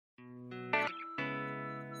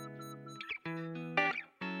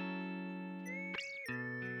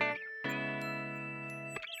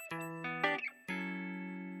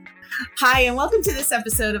Hi, and welcome to this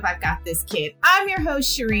episode of I've Got This Kid. I'm your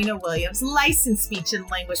host, Sharina Williams, licensed speech and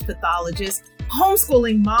language pathologist,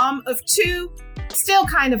 homeschooling mom of two, still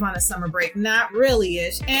kind of on a summer break, not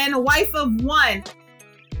really-ish, and a wife of one.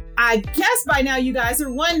 I guess by now you guys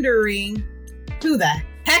are wondering, who the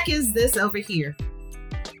heck is this over here?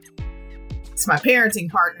 It's my parenting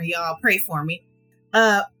partner, y'all. Pray for me.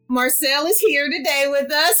 Marcel is here today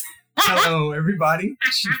with us. Hello, everybody.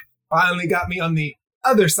 She finally got me on the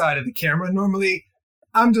other side of the camera. Normally,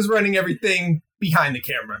 I'm just running everything behind the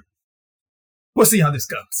camera. We'll see how this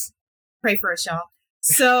goes. Pray for us, y'all.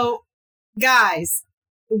 So, guys,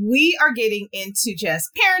 we are getting into just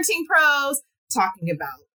parenting pros, talking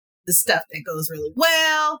about the stuff that goes really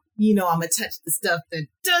well. You know, I'm going to touch the stuff that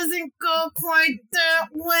doesn't go quite that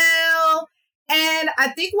well. And I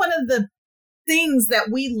think one of the things that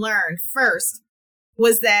we learned first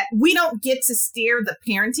was that we don't get to steer the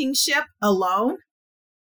parenting ship alone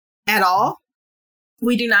at all.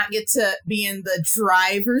 We do not get to be in the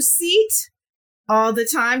driver's seat all the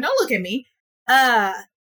time. Don't look at me. I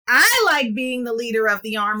like being the leader of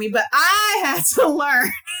the army, but I had to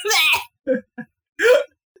learn that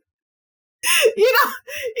you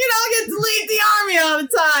don't get to lead the army all the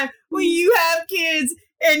time when you have kids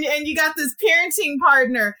and you got this parenting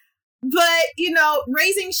partner. But, you know,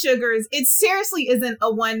 raising sugars, it seriously isn't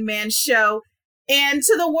a one-man show. And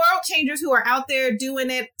to the world changers who are out there doing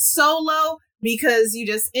it solo because you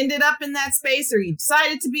just ended up in that space or you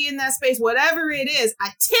decided to be in that space, whatever it is, I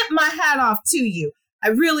tip my hat off to you. I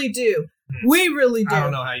really do. We really do. I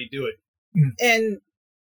don't know how you do it. And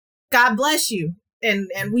God bless you. And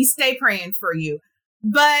we stay praying for you.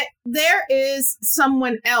 But there is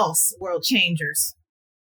someone else, world changers,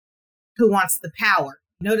 who wants the power.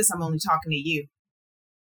 Notice I'm only talking to you.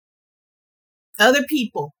 Other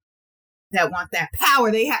people that want that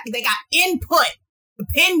power, they got input,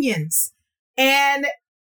 opinions, and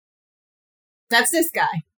that's this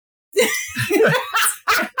guy. And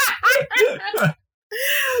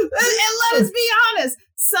let us be honest,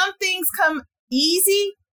 some things come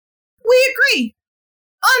easy. We agree.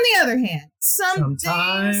 On the other hand,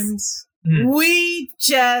 sometimes we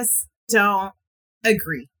just don't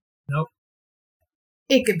agree. Nope.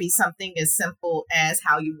 It could be something as simple as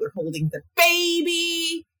how you were holding the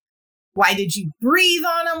baby. Why did you breathe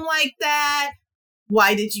on him like that?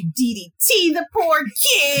 Why did you DDT the poor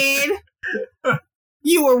kid?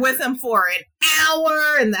 You were with him for an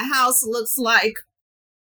hour and the house looks like...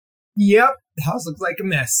 Yep, the house looks like a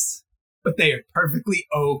mess. But they are perfectly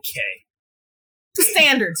okay.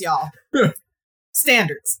 Standards, y'all.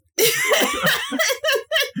 Standards.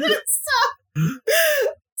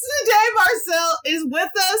 Today, Marcel is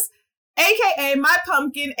with us, a.k.a. my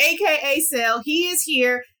pumpkin, a.k.a. Sale. He is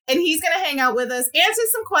here, and he's going to hang out with us, answer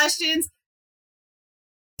some questions.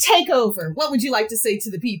 Take over. What would you like to say to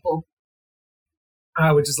the people?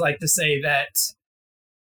 I would just like to say that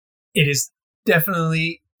it is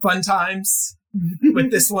definitely fun times with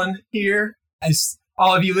this one here. As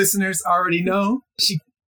all of you listeners already know, she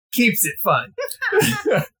keeps it fun.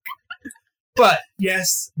 But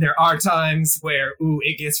yes, there are times where,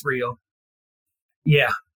 it gets real.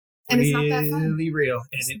 Yeah. And it's not that fun. Really real.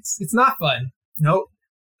 And it's not fun. Nope.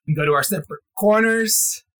 We go to our separate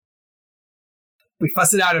corners. We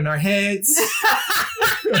fuss it out in our heads.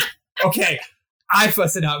 Okay. I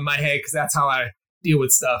fuss it out in my head because that's how I deal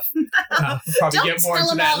with stuff. We'll probably get more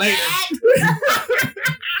into that later.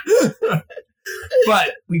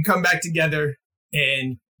 But we come back together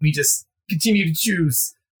and we just continue to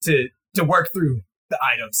choose to work through the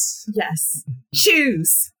items. Yes.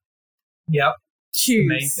 Choose. Yep. Choose. The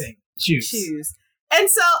main thing. Choose. And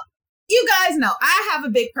so, you guys know, I have a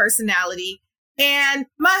big personality, and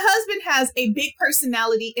my husband has a big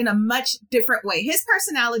personality in a much different way. His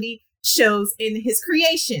personality shows in his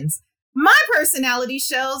creations. My personality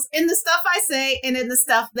shows in the stuff I say and in the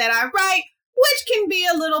stuff that I write, which can be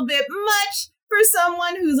a little bit much for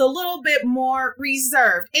someone who's a little bit more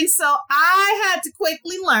reserved. And so I had to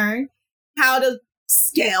quickly learn how to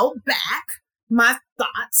scale back my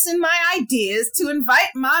thoughts and my ideas to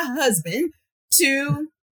invite my husband to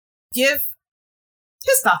give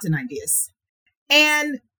his thoughts and ideas.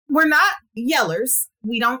 And we're not yellers.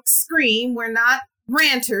 We don't scream. We're not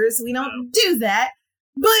ranters. We don't do that.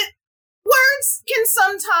 But words can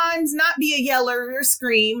sometimes not be a yeller or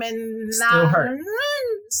scream and Still hurt.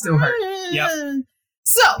 Still hurt. Yep.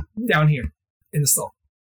 So. Down here in the soul.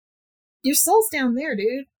 Your soul's down there,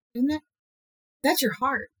 dude. Isn't it? That's your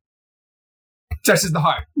heart. Touches the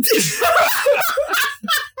heart.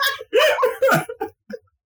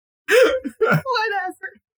 Whatever.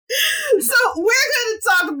 So we're going to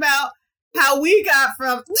talk about how we got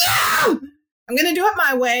from no, I'm gonna do it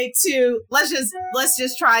my way to let's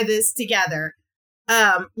just try this together.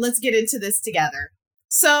 Let's get into this together.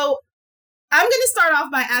 So I'm gonna start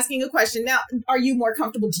off by asking a question. Now, are you more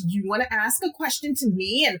comfortable? Do you want to ask a question to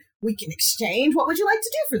me and we can exchange? What would you like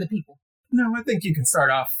to do for the people? No, I think you can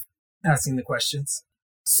start off asking the questions.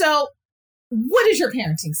 So, what is your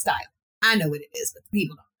parenting style? I know what it is, but the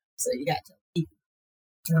people don't. So you got to tell the people.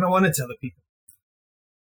 I don't want to tell the people.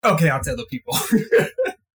 Okay, I'll tell the people.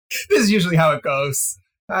 This is usually how it goes.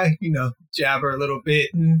 I, jabber a little bit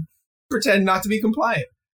and pretend not to be compliant.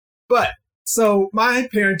 But, so my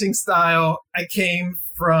parenting style, I came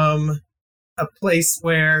from a place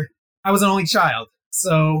where I was an only child.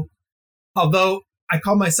 So, although I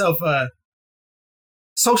call myself a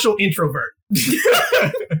social introvert,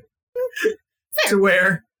 to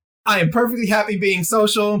where I am perfectly happy being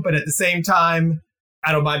social, but at the same time,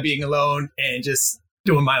 I don't mind being alone and just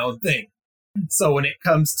doing my own thing. So when it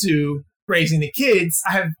comes to raising the kids,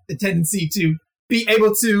 I have the tendency to be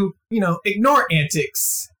able to, ignore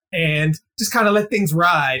antics and just kind of let things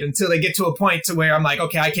ride until they get to a point to where I'm like,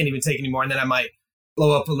 okay, I can't even take anymore. And then I might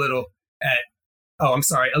blow up a little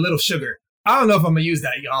a little sugar. I don't know if I'm going to use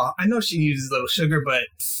that, y'all. I know she uses a little sugar, but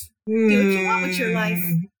do what you want with your life.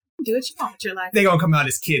 Do what you want with your life. They're going to come out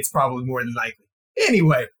as kids probably more than likely.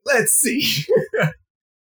 Anyway, let's see.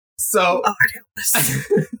 So,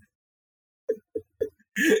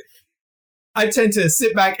 I tend to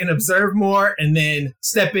sit back and observe more and then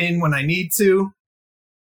step in when I need to.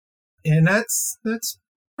 And that's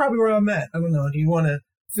probably where I'm at. I don't know. Do you want to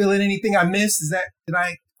fill in anything I missed? Did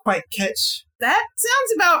I quite catch? That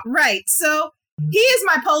sounds about right. So he is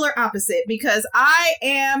my polar opposite because I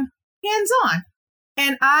am hands-on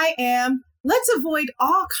and I am let's avoid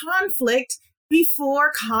all conflict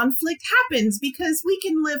before conflict happens because we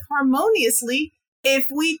can live harmoniously if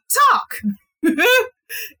we talk.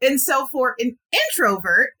 And so for an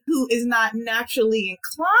introvert who is not naturally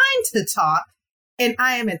inclined to talk, and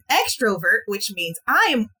I am an extrovert, which means I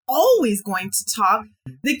am always going to talk,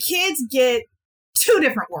 the kids get two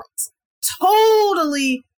different worlds.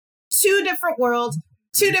 Totally two different worlds,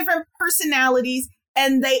 two different personalities,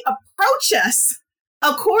 and they approach us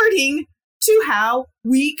according to how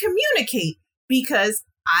we communicate. Because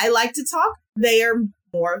I like to talk, they are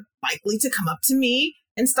more likely to come up to me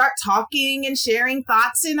and start talking and sharing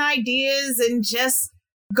thoughts and ideas and just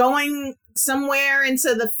going somewhere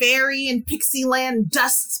into the fairy and pixie land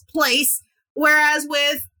dust place. Whereas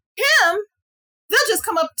with him, they'll just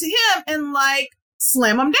come up to him and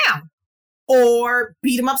slam him down or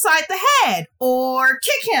beat him upside the head or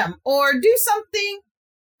kick him or do something.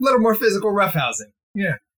 A little more physical roughhousing.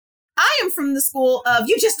 Yeah. I am from the school of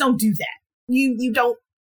you just don't do that. You don't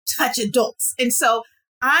touch adults. And so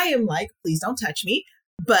I am please don't touch me,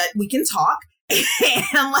 but we can talk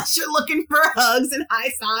unless you're looking for hugs and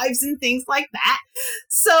high fives and things like that.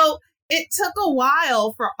 So it took a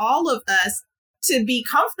while for all of us to be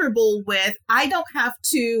comfortable with, I don't have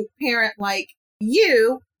to parent like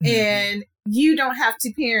you and you don't have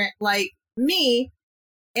to parent like me.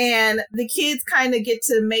 And the kids kind of get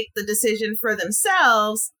to make the decision for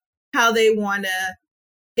themselves how they want to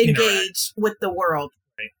engage with the world,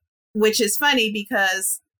 right. Which is funny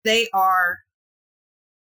because they are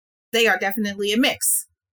definitely a mix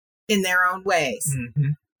in their own ways.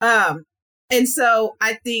 Mm-hmm. And so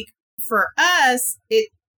I think for us,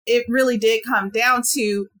 it really did come down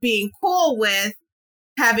to being cool with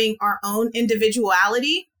having our own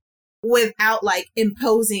individuality without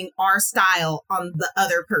imposing our style on the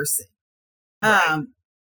other person. Right.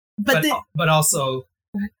 But also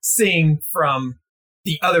seeing from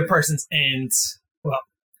the other person's end, well,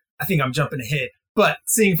 I think I'm jumping ahead, but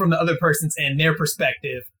seeing from the other person's end, their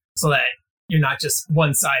perspective, so that you're not just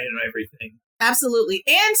one-sided on everything. Absolutely.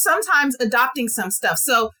 And sometimes adopting some stuff.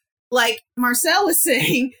 So Marcel was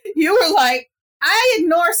saying, you were I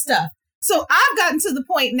ignore stuff. So I've gotten to the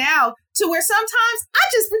point now to where sometimes I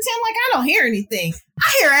just pretend I don't hear anything.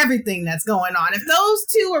 I hear everything that's going on. If those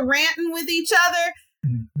two are ranting with each other,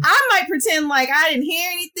 I might pretend I didn't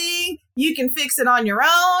hear anything. You can fix it on your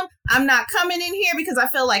own. I'm not coming in here because I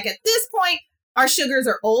feel at this point, our sugars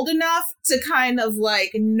are old enough to kind of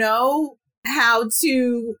know how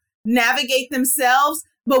to navigate themselves.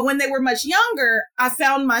 But when they were much younger, I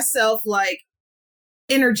found myself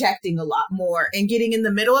interjecting a lot more and getting in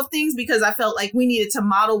the middle of things because I felt we needed to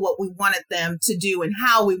model what we wanted them to do and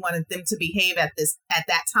how we wanted them to behave at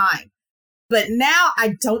that time. But now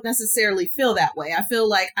I don't necessarily feel that way. I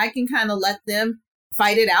feel I can kind of let them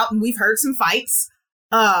fight it out. And we've heard some fights,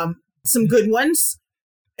 some good ones.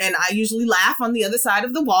 And I usually laugh on the other side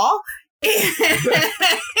of the wall.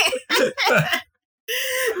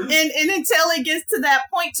 And until it gets to that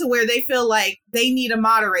point to where they feel like they need a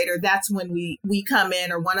moderator, that's when we come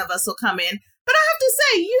in, or one of us will come in. But I have to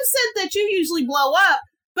say, you said that you usually blow up,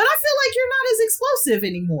 but I feel like you're not as explosive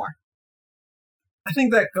anymore. I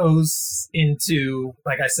think that goes into,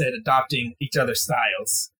 like I said, adopting each other's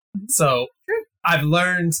styles. So I've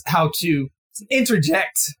learned how to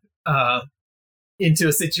interject into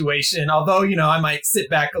a situation, although, I might sit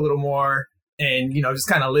back a little more and, just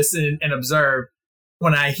kind of listen and observe.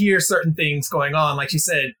 When I hear certain things going on, like you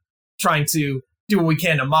said, trying to do what we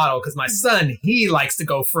can to model, because my son, he likes to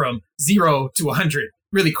go from 0 to 100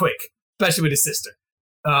 really quick, especially with his sister.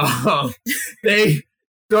 They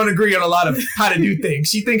don't agree on a lot of how to do things.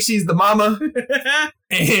 She thinks she's the mama,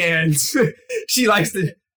 and she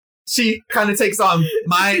kind of takes on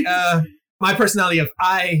my personality of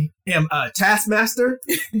I am a taskmaster.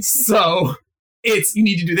 So it's, you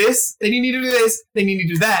need to do this, then you need to do this, then you need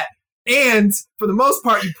to do that. And for the most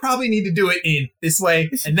part, you probably need to do it in this way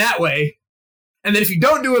and that way. And then if you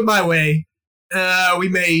don't do it my way, we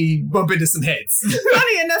may bump into some heads.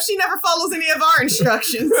 Funny enough, she never follows any of our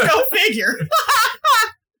instructions. Go figure.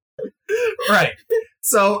 Right.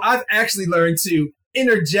 So I've actually learned to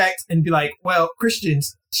interject and be like, well,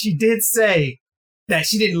 Christians, she did say that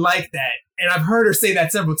she didn't like that. And I've heard her say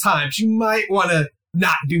that several times. You might want to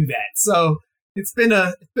not do that. So it's been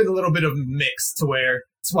a little bit of a mix to where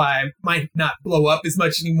that's why I might not blow up as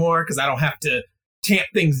much anymore, because I don't have to tamp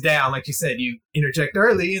things down. Like you said, you interject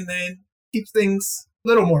early and then keeps things a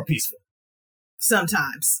little more peaceful.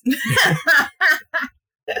 Sometimes.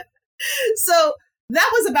 So that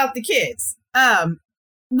was about the kids,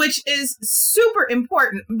 which is super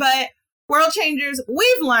important. But World Changers,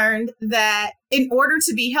 we've learned that in order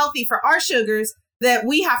to be healthy for our sugars, that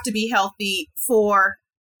we have to be healthy for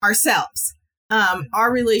ourselves.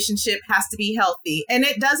 Our relationship has to be healthy. And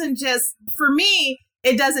it doesn't just, for me,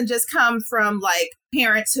 it doesn't just come from like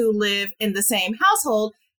parents who live in the same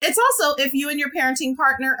household. It's also if you and your parenting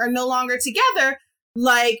partner are no longer together,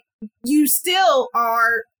 like you still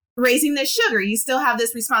are raising this sugar. You still have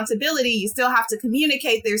this responsibility. You still have to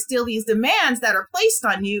communicate. There's still these demands that are placed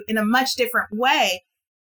on you in a much different way.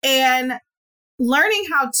 And learning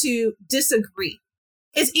how to disagree.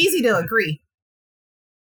 It's easy to agree.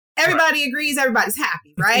 Everybody agrees, everybody's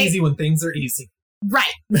happy, right? It's easy when things are easy.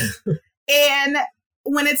 Right. And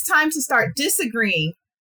when it's time to start disagreeing,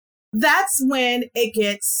 that's when it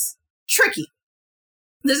gets tricky.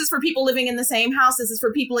 This is for people living in the same house. This is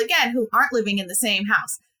for people, again, who aren't living in the same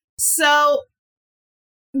house. So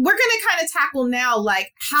we're going to kind of tackle now,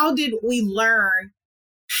 like, how did we learn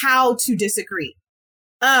how to disagree?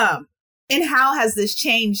 And how has this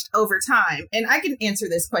changed over time? And I can answer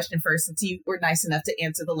this question first, since you were nice enough to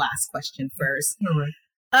answer the last question first. All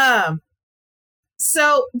right.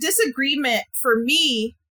 So disagreement for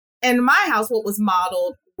me in my house, what was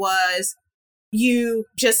modeled was you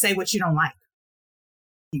just say what you don't like.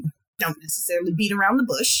 You don't necessarily beat around the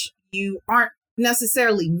bush. You aren't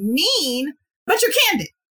necessarily mean, but you're candid.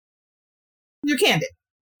 You're candid.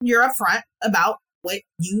 You're upfront about what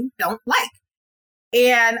you don't like.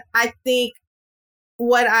 And I think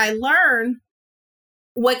what I learned,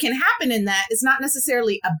 what can happen in that is not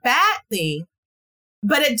necessarily a bad thing,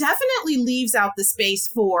 but it definitely leaves out the space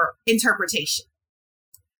for interpretation.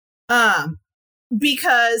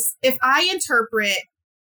 Because if I interpret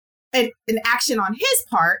an action on his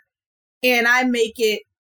part and I make it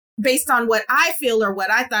based on what I feel or what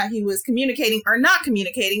I thought he was communicating or not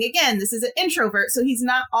communicating, again, this is an introvert, so he's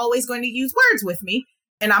not always going to use words with me.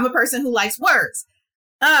 And I'm a person who likes words.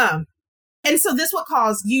 And so this would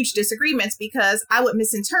cause huge disagreements because I would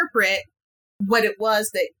misinterpret what it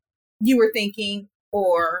was that you were thinking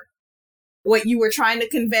or what you were trying to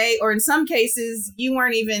convey. Or in some cases, you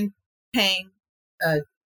weren't even paying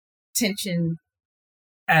attention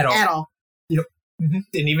at all. Yep. Mm-hmm.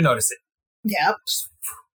 Didn't even notice it. Yep.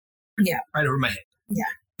 Yeah. Right over my head.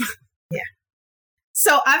 Yeah. Yeah.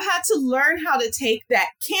 So I've had to learn how to take that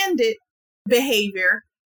candid behavior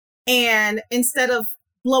and instead of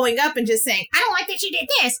blowing up and just saying, I don't like that you did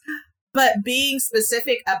this, but being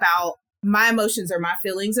specific about my emotions or my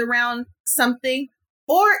feelings around something,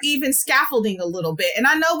 or even scaffolding a little bit. And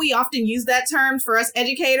I know we often use that term for us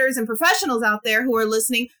educators and professionals out there who are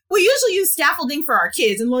listening. We usually use scaffolding for our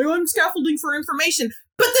kids and like, I'm scaffolding for information.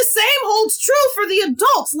 But the same holds true for the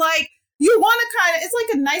adults. Like, you want to kind of, it's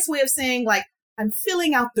like a nice way of saying, like, I'm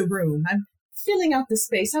filling out the room. I'm filling out the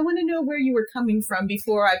space. I want to know where you were coming from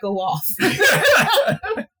before I go off. Before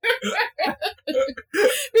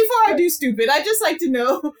I do stupid, I just like to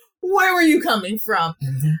know where were you coming from?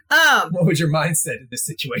 What was your mindset in this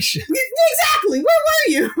situation? Exactly. Where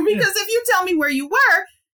were you? Because if you tell me where you were,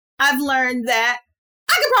 I've learned that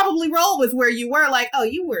I could probably roll with where you were. Like, oh,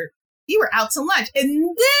 you were out to lunch.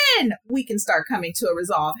 And then we can start coming to a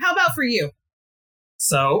resolve. How about for you?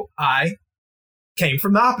 So I came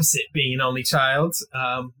from the opposite, being an only child.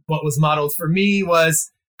 What was modeled for me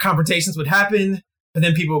was confrontations would happen, but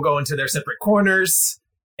then people would go into their separate corners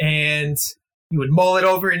and you would mull it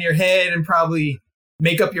over in your head and probably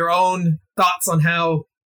make up your own thoughts on how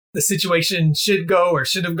the situation should go or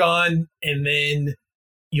should have gone. And then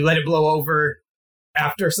you let it blow over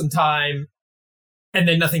after some time, and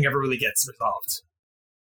then nothing ever really gets resolved.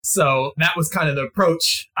 So that was kind of the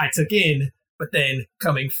approach I took in. But then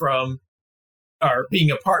coming from or being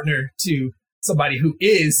a partner to somebody who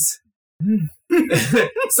is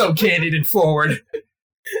so candid and forward,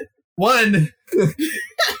 one,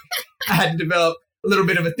 I had to develop a little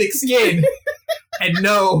bit of a thick skin and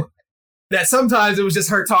know that sometimes it was just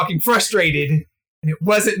her talking frustrated and it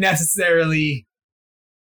wasn't necessarily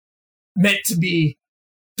meant to be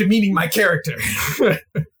demeaning my character. Not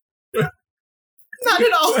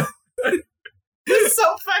at all. It's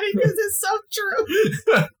so funny because it's so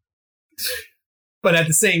true. But at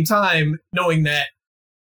the same time, knowing that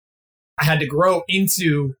I had to grow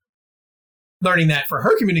into learning that for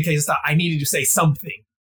her communication style, I needed to say something.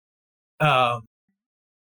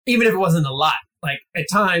 Even if it wasn't a lot. Like at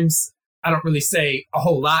times, I don't really say a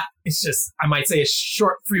whole lot. It's just, I might say a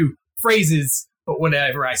short few phrases, but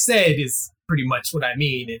whatever I said is pretty much what I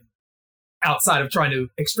mean. And outside of trying to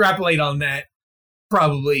extrapolate on that,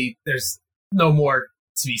 probably there's no more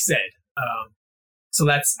to be said. So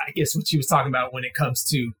that's, I guess, what she was talking about when it comes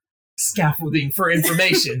to scaffolding for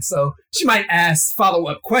information. So she might ask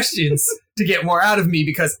follow-up questions to get more out of me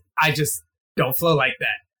because I just don't flow like that.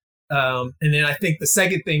 And then I think the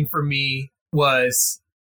second thing for me was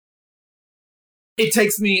it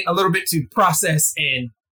takes me a little bit to process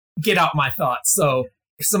and get out my thoughts. So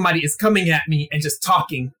if somebody is coming at me and just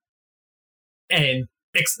talking and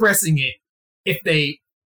expressing it, if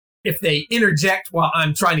they interject while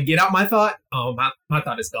I'm trying to get out my thought, my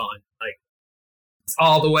thought is gone. Like it's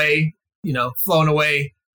all the way, flown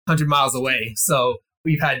away 100 miles away. So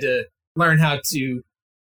we've had to learn how to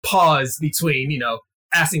pause between,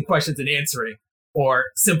 asking questions and answering, or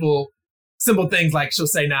simple things like she'll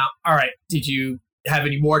say, now, all right, did you have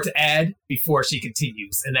any more to add, before she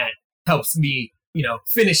continues? And that helps me,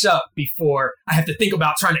 finish up before I have to think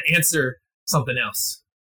about trying to answer something else.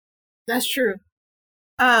 That's true.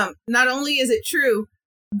 Not only is it true,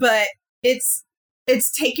 but it's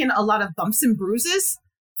taken a lot of bumps and bruises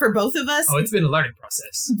for both of us. Oh, it's been a learning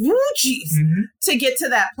process. Woo, geez, to get to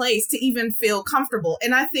that place, to even feel comfortable.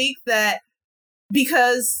 And I think that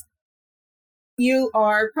because you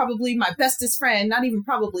are probably my bestest friend, not even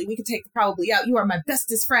probably, we could take the probably out. You are my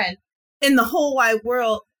bestest friend in the whole wide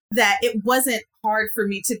world, that it wasn't hard for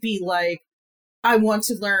me to be like, I want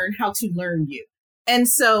to learn how to learn you. And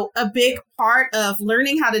so a big part of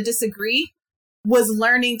learning how to disagree was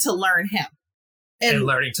learning to learn him. And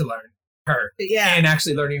learning to learn her. Yeah. And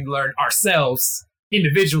actually learning to learn ourselves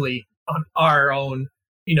individually on our own,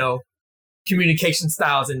 communication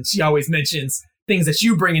styles. And she always mentions things that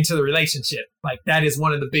you bring into the relationship. Like that is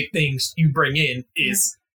one of the big things you bring in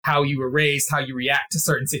is how you were raised, how you react to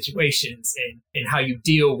certain situations, and how you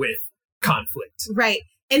deal with conflict. Right.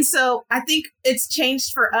 And so I think it's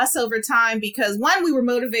changed for us over time because one, we were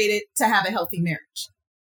motivated to have a healthy marriage.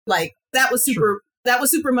 Like that was super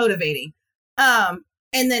motivating. And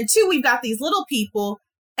then two, we've got these little people.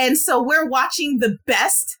 And so we're watching the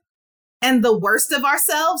best and the worst of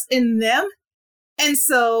ourselves in them. And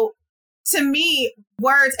so to me,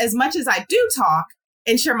 words, as much as I do talk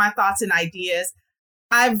and share my thoughts and ideas,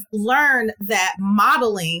 I've learned that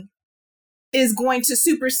modeling is going to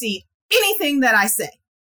supersede anything that I say,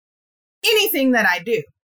 anything that I do.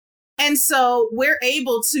 And so we're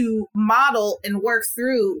able to model and work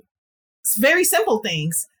through very simple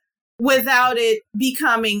things without it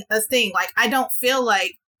becoming a thing. Like, I don't feel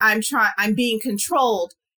like I'm being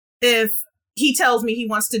controlled if he tells me he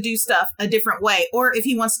wants to do stuff a different way, or if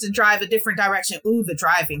he wants to drive a different direction. Ooh, the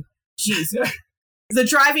driving. Jeez. The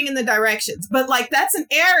driving in the directions. But like, that's an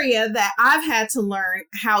area that I've had to learn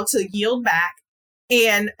how to yield back.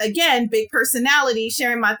 And again, big personality,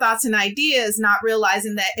 sharing my thoughts and ideas, not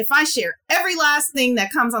realizing that if I share every last thing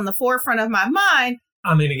that comes on the forefront of my mind,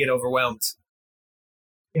 I'm going to get overwhelmed.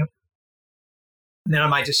 Yep. And then I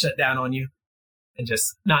might just shut down on you and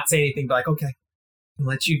just not say anything, but like, okay, I'll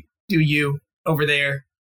let you do you over there,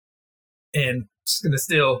 and just going to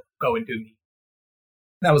still go and do me.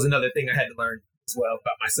 That was another thing I had to learn. as well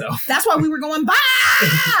about myself. That's why we were going,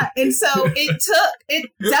 bah! And so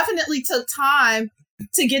it definitely took time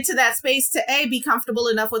to get to that space to be comfortable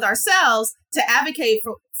enough with ourselves to advocate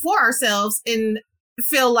for ourselves and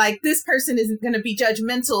feel like this person isn't going to be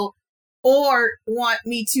judgmental or want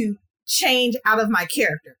me to change out of my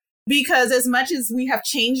character. Because as much as we have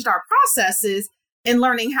changed our processes in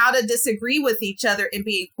learning how to disagree with each other and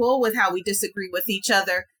being cool with how we disagree with each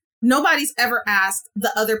other, nobody's ever asked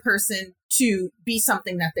the other person to be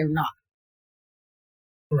something that they're not.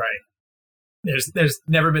 Right. There's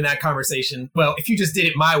never been that conversation. Well, if you just did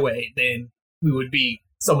it my way, then we would be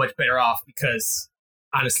so much better off, because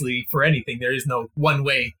honestly, for anything, there is no one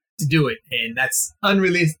way to do it. And that's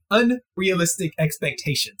unrealistic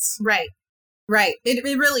expectations. Right. Right. It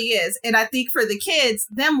really is. And I think for the kids,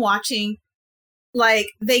 them watching, like,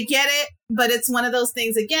 they get it, but it's one of those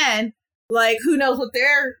things again, like, who knows what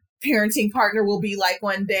their parenting partner will be like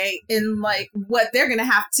one day, and like what they're going to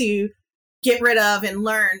have to get rid of and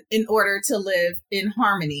learn in order to live in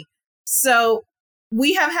harmony. So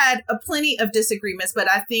we have had plenty of disagreements, but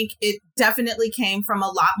I think it definitely came from a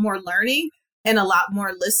lot more learning and a lot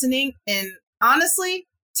more listening, and honestly,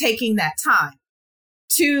 taking that time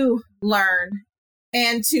to learn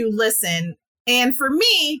and to listen. And for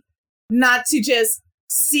me, not to just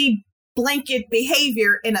see blanket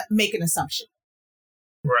behavior and make an assumption.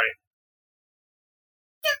 Right.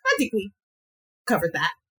 Yeah, I think we covered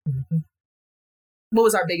that. Mm-hmm. What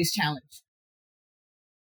was our biggest challenge?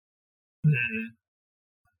 I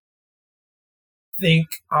think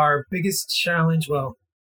our biggest challenge, well,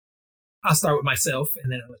 I'll start with myself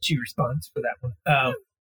and then I'll let you respond for that one.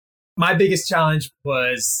 My biggest challenge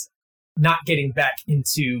was not getting back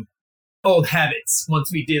into old habits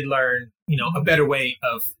once we did learn, a better way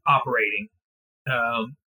of operating.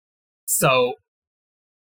 So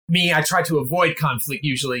me, I try to avoid conflict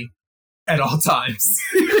usually at all times.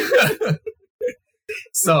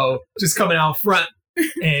 So just coming out front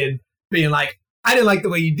and being like, I didn't like the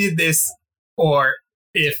way you did this, or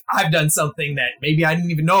if I've done something that maybe I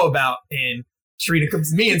didn't even know about, and Sharita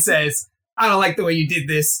comes to me and says, I don't like the way you did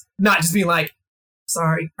this, not just being like,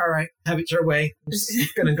 sorry, all right, have it your way. I'm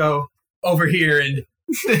just going to go over here and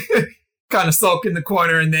kind of sulk in the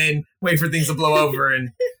corner and then wait for things to blow over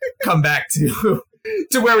and come back to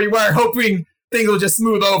where we were, hoping things will just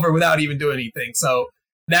smooth over without even doing anything. So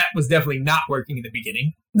that was definitely not working in the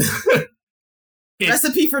beginning.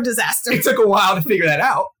 Recipe for disaster. It took a while to figure that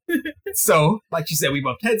out. So, like you said, we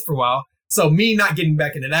bumped heads for a while. So me not getting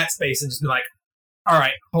back into that space and just be like, all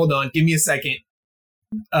right, hold on, give me a second.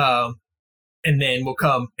 And then we'll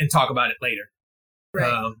come and talk about it later.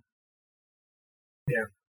 Right.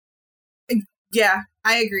 Yeah. Yeah,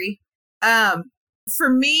 I agree. For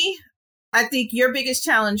me, I think your biggest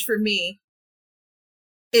challenge for me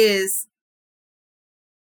is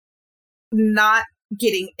not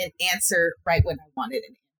getting an answer right when I wanted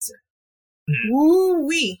an answer.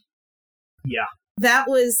 Woo-wee. Yeah. That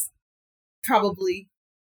was probably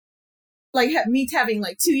like me having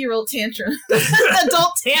like 2-year-old tantrums,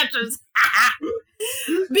 adult tantrums.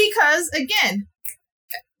 Because again,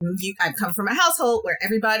 I come from a household where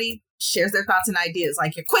everybody shares their thoughts and ideas.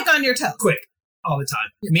 Like, you're quick on your toes. Quick. All the time.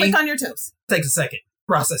 You're quick on your toes. Takes a second.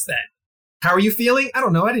 Process that. How are you feeling? I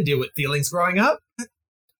don't know. I didn't deal with feelings growing up.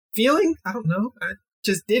 Feeling? I don't know. I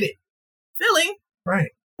just did it. Feeling? Right.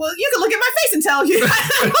 Well, you can look at my face and tell you.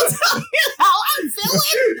 I'll tell you how I'm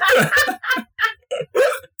feeling.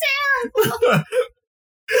 Terrible.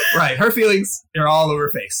 Right. Her feelings, they're all over her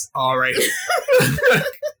face. All right.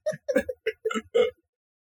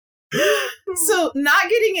 So not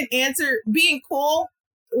getting an answer, being cool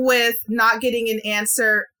with not getting an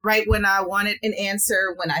answer right when I wanted an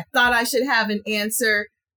answer, when I thought I should have an answer,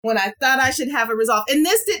 when I thought I should have a resolve. And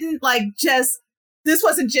this this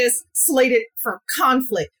wasn't just slated for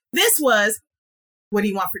conflict. This was, what do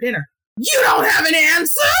you want for dinner? You don't have an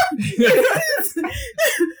answer.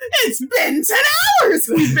 It's been 10 hours.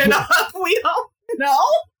 We've been up. We don't know.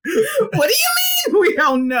 What do you mean we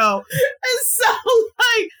don't know? And so,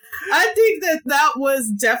 I think that was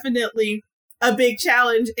definitely a big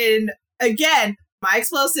challenge. And again, my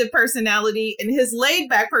explosive personality and his laid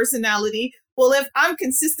back personality. Well, if I'm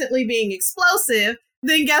consistently being explosive,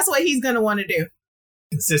 then guess what he's going to want to do?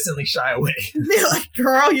 Consistently shy away. Be like,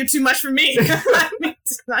 girl, you're too much for me.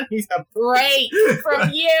 I need a break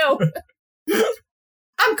from you.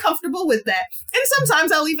 I'm comfortable with that. And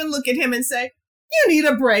sometimes I'll even look at him and say, you need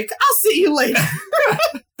a break. I'll see you later.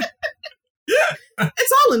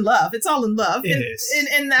 It's all in love. It's all in love. It is.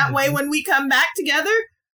 And that way, when we come back together,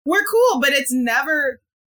 we're cool. But it's never,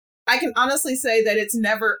 I can honestly say that it's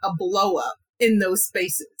never a blow up. in those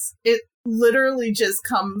spaces. It literally just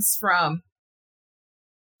comes from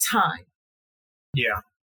time. Yeah.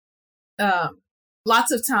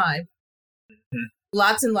 Lots of time. Mm-hmm.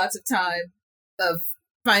 Lots and lots of time of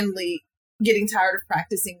finally getting tired of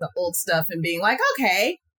practicing the old stuff and being like,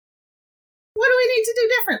 okay, what do we need to do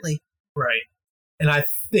differently? Right. And I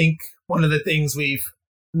think one of the things we've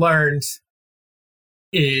learned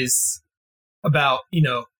is about,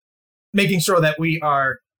 making sure that we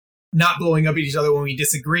are not blowing up at each other when we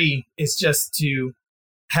disagree is just to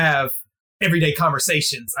have everyday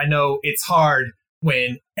conversations. I know it's hard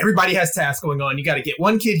when everybody has tasks going on. You got to get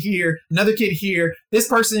one kid here, another kid here. This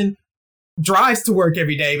person drives to work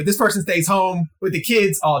every day, but this person stays home with the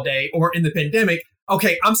kids all day. Or in the pandemic,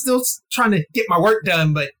 okay, I'm still trying to get my work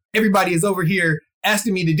done, but everybody is over here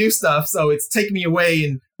asking me to do stuff. So it's taking me away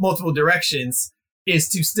in multiple directions, is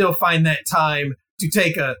to still find that time to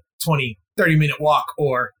take a 20, 30-minute walk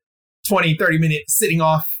or 20, 30-minute sitting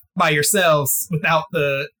off by yourselves without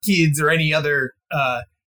the kids or any other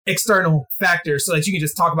external factors, so that you can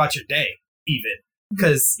just talk about your day even.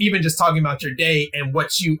 Because even just talking about your day and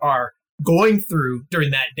what you are going through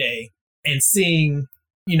during that day and seeing,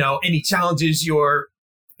 any challenges your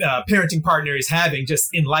parenting partner is having just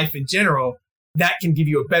in life in general, that can give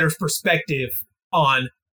you a better perspective on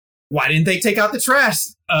why didn't they take out the trash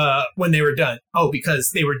when they were done? Oh,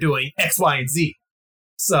 because they were doing X, Y, and Z.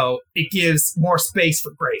 So it gives more space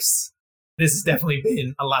for grace. This has definitely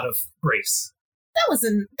been a lot of grace. That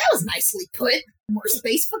was nicely put. More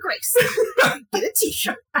space for grace. Get a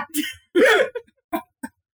t-shirt.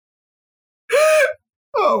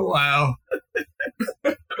 Oh, wow.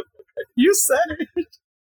 You said it.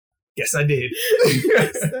 Yes, I did.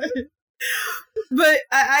 But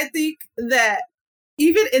I think that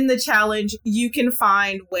even in the challenge, you can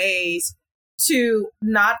find ways to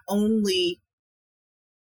not only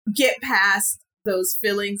get past those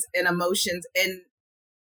feelings and emotions, and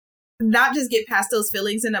not just get past those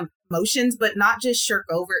feelings and emotions, but not just shirk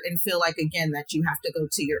over and feel like, again, that you have to go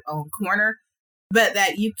to your own corner, but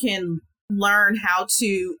that you can learn how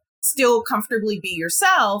to still comfortably be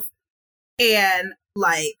yourself and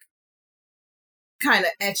kind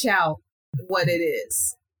of etch out what it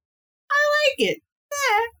is. I like it.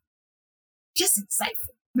 Just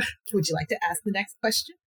insightful. Would you like to ask the next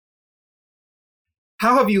question?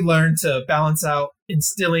 How have you learned to balance out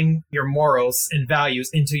instilling your morals and values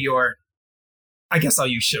into your, I guess I'll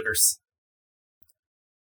use sugars?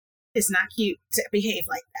 It's not cute to behave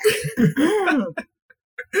like that.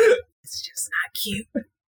 It's just not cute.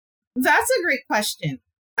 That's a great question.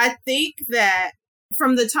 I think that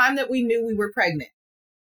from the time that we knew we were pregnant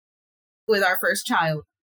with our first child,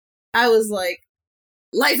 I was like,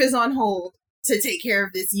 life is on hold to take care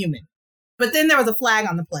of this human. But then there was a flag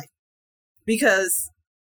on the play because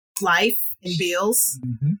life and bills,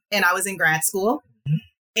 and I was in grad school.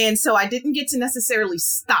 And so I didn't get to necessarily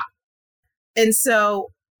stop. And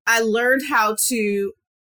so I learned how to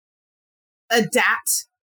adapt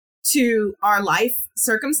to our life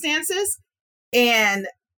circumstances and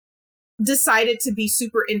decided to be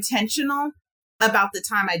super intentional about the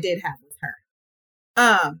time I did have with her.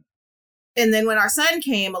 And then when our son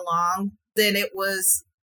came along, then it was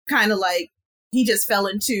kind of like he just fell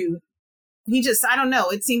into, I don't know,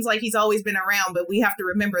 it seems like he's always been around, but we have to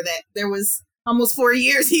remember that there was almost 4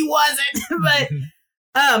 years he wasn't. But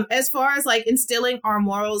as far as instilling our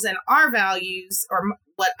morals and our values, or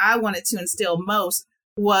what I wanted to instill most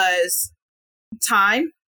was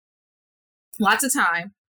time, lots of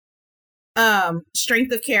time,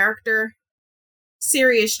 strength of character,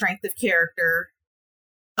 serious strength of character,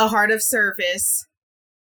 a heart of service,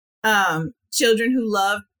 children who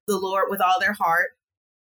love the Lord with all their heart,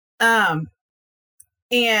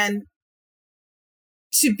 and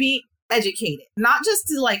to be educated, not just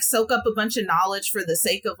to soak up a bunch of knowledge for the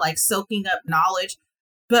sake of soaking up knowledge,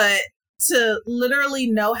 but to literally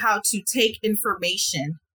know how to take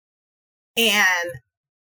information and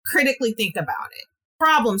critically think about it,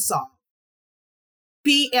 problem solve,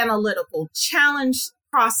 be analytical, challenge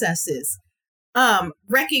processes,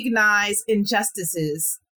 recognize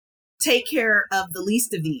injustices, take care of the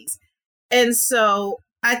least of these. And so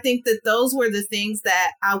I think that those were the things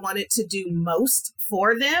that I wanted to do most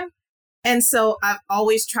for them. And so I've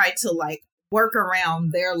always tried to work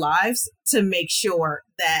around their lives to make sure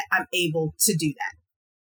that I'm able to do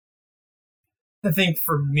that. I think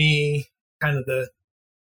for me, kind of the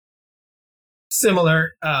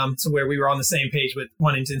similar to where we were on the same page with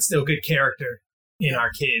wanting to instill good character in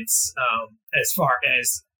our kids, as far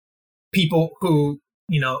as people who,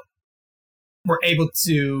 were able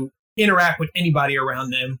to interact with anybody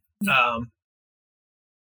around them,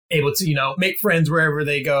 able to, make friends wherever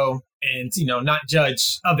they go and, not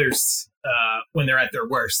judge others when they're at their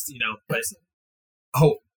worst, but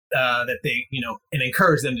hope that they, and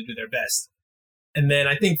encourage them to do their best. And then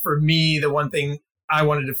I think for me, the one thing I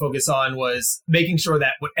wanted to focus on was making sure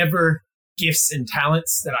that whatever gifts and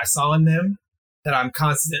talents that I saw in them, that I'm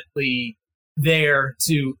constantly there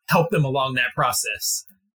to help them along that process.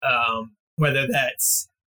 Whether that's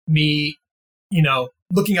me,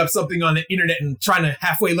 looking up something on the internet and trying to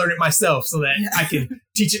halfway learn it myself so that I can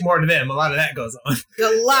teach it more to them. A lot of that goes on.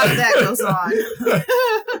 A lot of that goes on.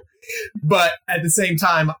 But at the same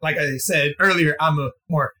time, like I said earlier, I'm a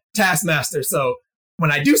more taskmaster. So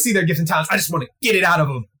when I do see their gifts and talents, I just want to get it out of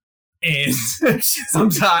them. And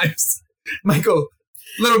sometimes might go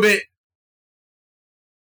a little bit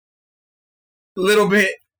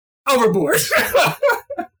overboard.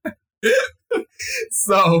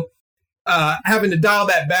 So having to dial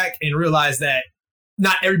that back and realize that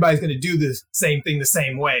not everybody's going to do the same thing the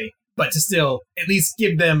same way, but to still at least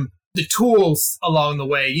give them the tools along the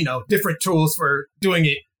way, different tools for doing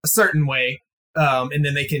it a certain way. And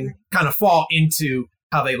then they can kind of fall into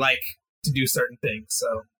how they like to do certain things.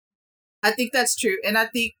 So I think that's true. And I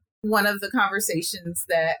think one of the conversations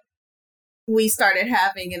that we started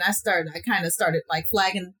having, and I kind of started like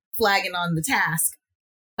flagging on the task.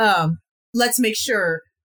 Let's make sure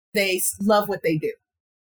they love what they do.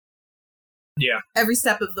 Yeah. Every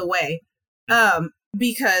step of the way.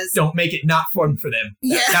 Because don't make it not fun for them.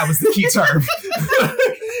 Yeah. That was the key term.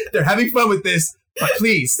 They're having fun with this, but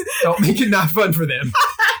please don't make it not fun for them.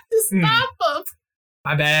 Stop them.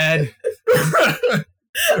 My bad. Look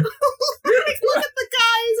at the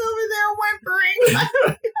guys over there whimpering.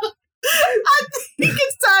 I think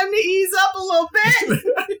it's time to ease up a little bit.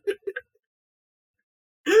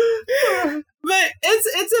 But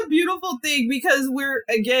it's a beautiful thing because we're,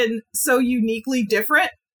 again, so uniquely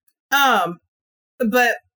different.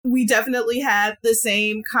 But we definitely have the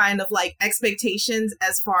same kind of like expectations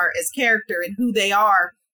as far as character and who they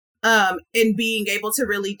are, and being able to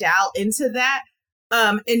really dial into that,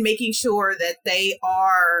 and making sure that they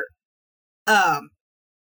are,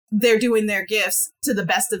 they're doing their gifts to the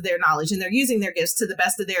best of their knowledge and they're using their gifts to the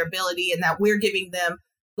best of their ability, and that we're giving them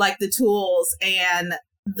like the tools and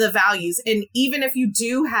the values. And even if you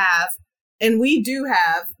do have, and we do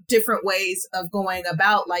have different ways of going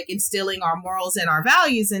about like instilling our morals and our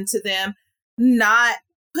values into them, not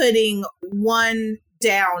putting one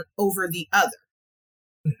down over the other.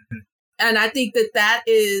 Mm-hmm. And I think that that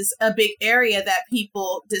is a big area that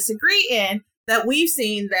people disagree in, that we've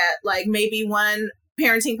seen that like maybe one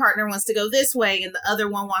parenting partner wants to go this way and the other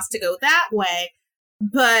one wants to go that way.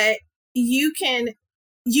 But you can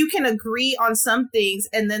agree on some things,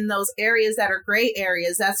 and then those areas that are gray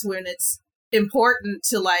areas, that's when it's important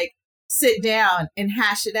to like sit down and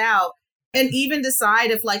hash it out and even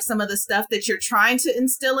decide if like some of the stuff that you're trying to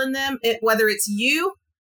instill in them, whether it's you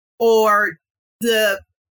or the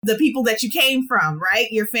people that you came from,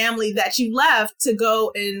 right? Your family that you left to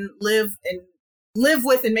go and live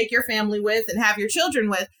with and make your family with and have your children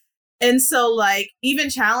with. And so like even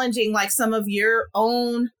challenging like some of your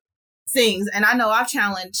own things. And I know I've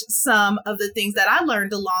challenged some of the things that I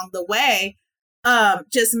learned along the way.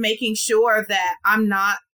 Just making sure that I'm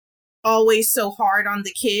not always so hard on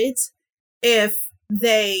the kids if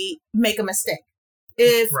they make a mistake,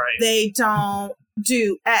 if they don't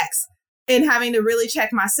do X, and having to really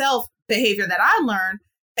check myself behavior that I learned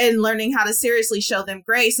and learning how to seriously show them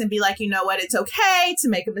grace and be like, you know what, it's okay to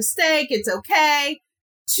make a mistake. It's okay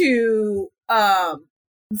to,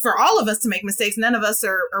 for all of us to make mistakes. None of us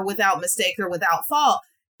are without mistake or without fault.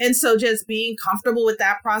 And so just being comfortable with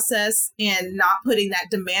that process and not putting that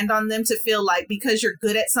demand on them to feel like because you're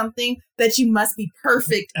good at something that you must be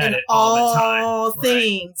perfect in all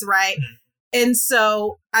things, right? And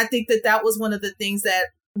so I think that was one of the things that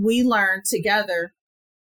we learned together.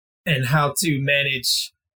 And how to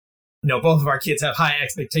manage, both of our kids have high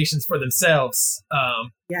expectations for themselves.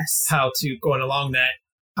 Yes. How to, going along that,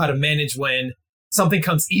 how to manage when something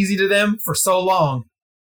comes easy to them for so long.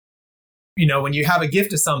 When you have a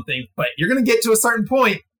gift of something, but you're going to get to a certain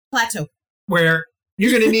point. Plateau. Where you're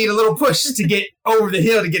going to need a little push to get over the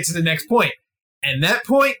hill to get to the next point. And that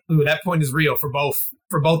point is real for both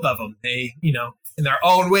of them. They, in their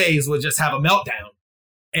own ways will just have a meltdown.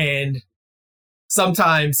 And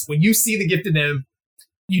sometimes when you see the gift in them,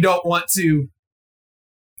 you don't want to,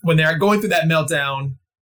 when they're going through that meltdown,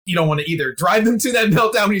 you don't want to either drive them to that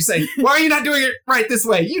meltdown when you say, why are you not doing it right this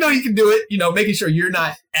way? You can do it, making sure you're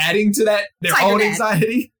not adding to that, their own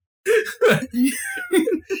anxiety. And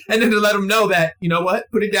then to let them know that, you know what,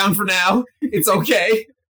 put it down for now. It's okay.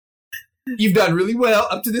 You've done really well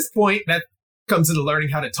up to this point. That comes to the learning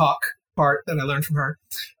how to talk part that I learned from her.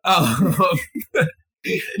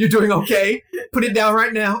 You're doing okay. Put it down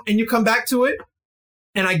right now, and you come back to it.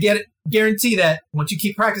 And I guarantee that once you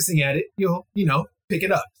keep practicing at it, you'll, pick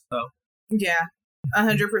it up. So yeah,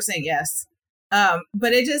 100% yes.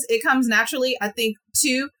 But it comes naturally. I think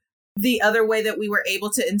too, the other way that we were able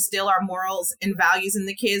to instill our morals and values in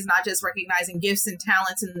the kids, not just recognizing gifts and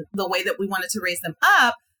talents and the way that we wanted to raise them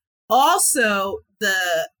up, also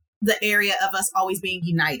the area of us always being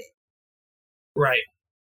united. Right.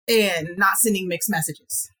 And not sending mixed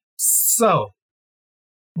messages. So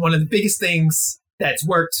one of the biggest things that's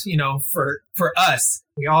worked, for us,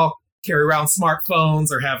 we all carry around smartphones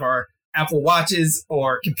or have our Apple Watches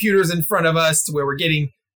or computers in front of us to where we're getting,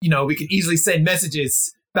 we can easily send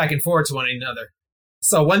messages back and forth to one another.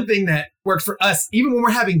 So one thing that worked for us, even when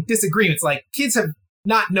we're having disagreements, like kids have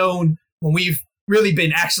not known when we've really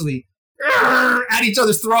been actually at each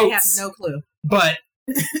other's throats. They have no clue. But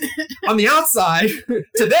on the outside,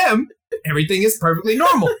 to them, everything is perfectly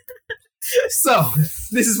normal. So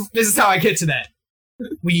this is how I get to that.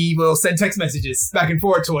 We will send text messages back and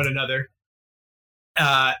forth to one another,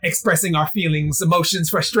 expressing our feelings, emotions,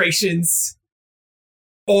 frustrations,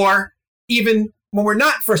 or even when we're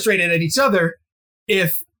not frustrated at each other,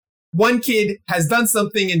 if one kid has done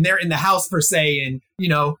something and they're in the house per se, and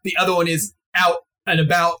the other one is out and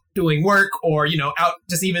about doing work, or out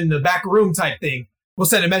just even the back room type thing, we'll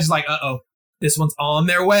send a message like, this one's on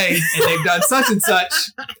their way and they've done such and such.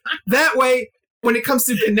 That way, when it comes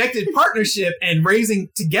to connected partnership and raising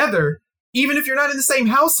together, even if you're not in the same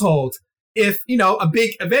household, if, a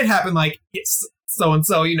big event happened, like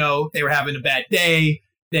so-and-so, they were having a bad day,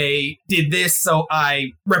 they did this, so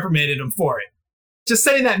I reprimanded them for it. Just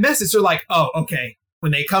sending that message, they're like, oh, okay,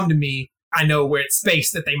 when they come to me, I know where it's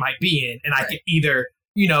space that they might be in, and I can either,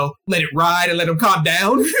 let it ride and let them calm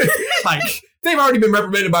down. Like, they've already been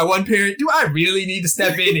reprimanded by one parent. Do I really need to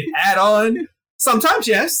step in and add on? Sometimes,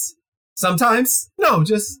 yes. Sometimes, no,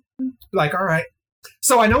 just like, all right.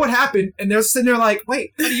 So I know what happened. And they're sitting there like,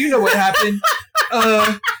 wait, how do you know what happened?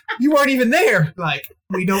 You weren't even there. Like,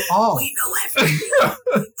 we know all. We know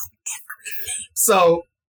everything. So,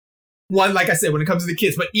 one, like I said, when it comes to the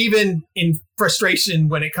kids, but even in frustration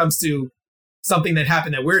when it comes to something that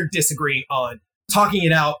happened that we're disagreeing on, talking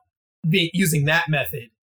it out, using that method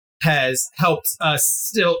has helped us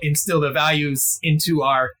still instill the values into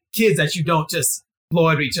our kids that you don't just blow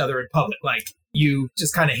at each other in public. Like, you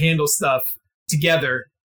just kind of handle stuff together,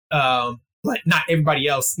 but not everybody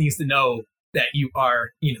else needs to know that you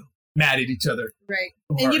are, mad at each other. Right.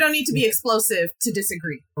 And you don't need to be explosive to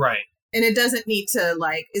disagree. Right. And it doesn't need to,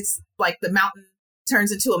 it's like the mountain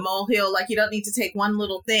turns into a molehill. Like, you don't need to take one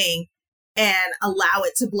little thing and allow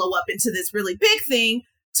it to blow up into this really big thing,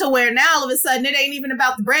 to where now all of a sudden it ain't even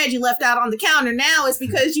about the bread you left out on the counter. Now it's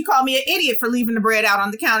because you call me an idiot for leaving the bread out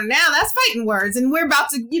on the counter. Now that's fighting words. And we're about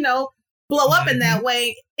to, blow up in that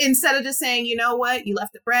way, instead of just saying, you know what, you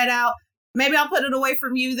left the bread out. Maybe I'll put it away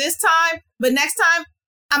from you this time, but next time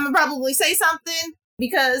I'm going to probably say something,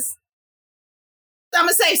 because I'm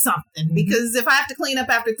going to say something. Mm-hmm. Because if I have to clean up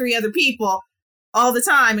after 3 other people all the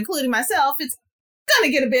time, including myself, it's going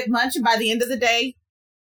to get a bit much. And by the end of the day,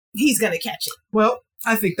 he's going to catch it. Well,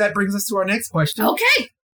 I think that brings us to our next question.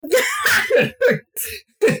 Okay.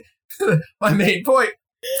 My main point.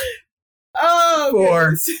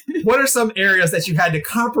 Oh, what are some areas that you had to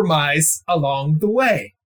compromise along the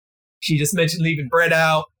way? She just mentioned leaving bread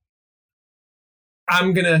out.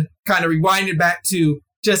 I'm going to kind of rewind it back to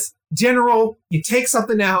just general. You take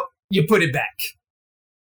something out, you put it back.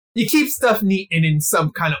 You keep stuff neat and in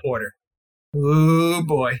some kind of order. Oh,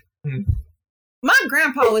 boy. My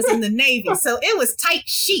grandpa was in the Navy, so it was tight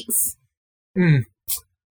sheets.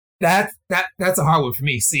 That's a hard one for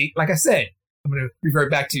me. See, like I said, I'm going to revert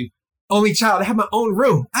back to only child. I have my own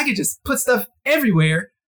room. I could just put stuff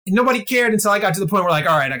everywhere, and nobody cared until I got to the point where, like,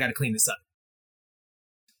 all right, I got to clean this up.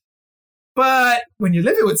 But when you're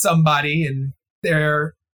living with somebody and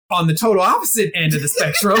they're on the total opposite end of the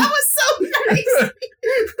spectrum. That was so nice.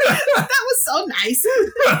 That was so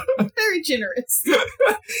nice. Very generous.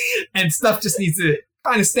 And stuff just needs to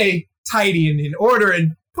kind of stay tidy and in order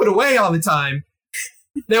and put away all the time.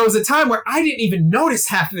 There was a time where I didn't even notice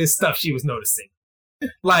half of this stuff she was noticing.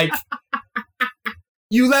 Like,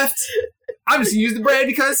 you left, I'm just going to use the bread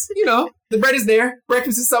because, the bread is there.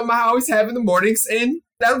 Breakfast is something I always have in the mornings, and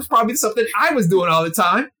that was probably something I was doing all the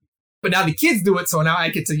time. But now the kids do it, so now I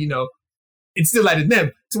get to, instill that in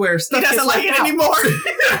them to where stuff he doesn't like it anymore. It's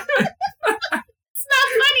not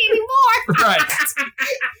funny anymore. Right.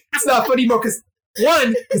 It's not funny anymore because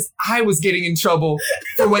One, because I was getting in trouble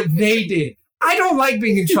for what they did. I don't like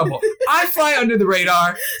being in trouble. I fly under the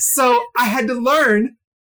radar. So I had to learn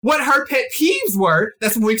what her pet peeves were.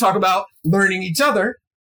 That's when we talk about learning each other.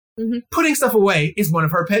 Mm-hmm. Putting stuff away is one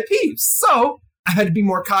of her pet peeves. So I had to be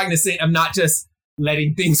more cognizant of not just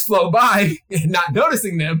letting things flow by and not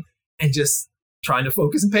noticing them and just trying to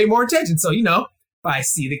focus and pay more attention. So, if I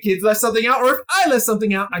see the kids left something out or if I left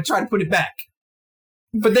something out, I try to put it back.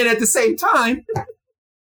 But then at the same time,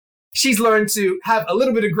 she's learned to have a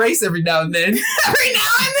little bit of grace every now and then. Every now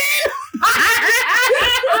and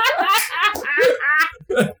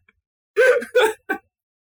then?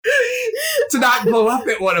 To not blow up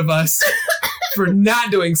at one of us for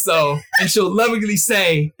not doing so. And she'll lovingly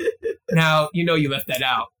say, now, you left that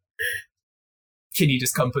out. Can you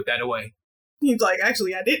just come put that away? He's like,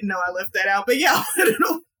 actually, I didn't know I left that out, but yeah, put it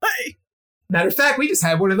away. Matter of fact, we just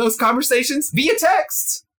had one of those conversations via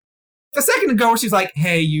text a second ago where she's like,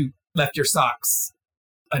 hey, you left your socks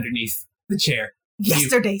underneath the chair.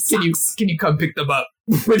 Yesterday's socks. Can you come pick them up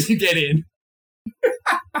when you get in?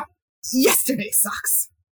 Yesterday's socks.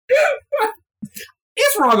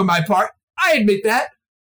 It's wrong on my part. I admit that.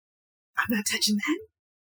 I'm not touching that.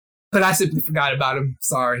 But I simply forgot about him.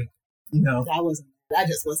 Sorry. I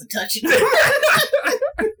just wasn't touching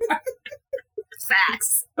it.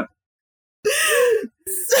 Facts.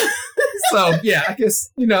 So, yeah, I guess,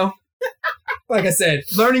 like I said,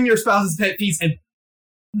 learning your spouse's pet peeves and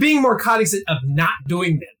being more cognizant of not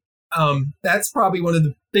doing them. That's probably one of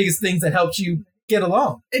the biggest things that helps you get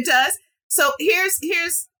along. It does. So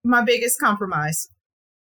here's my biggest compromise.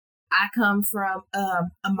 I come from a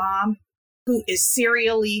mom who is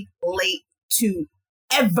serially late to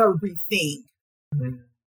everything.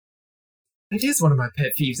 It is one of my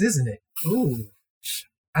pet peeves, isn't it? Ooh.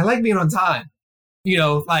 I like being on time.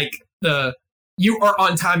 Like you are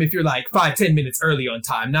on time if you're like 5-10 minutes early on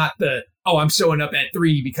time, not I'm showing up at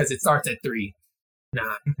 3 because it starts at 3.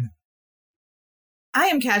 Nah. I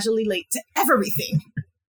am casually late to everything.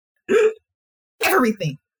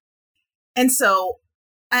 Everything. And so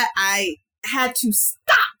I had to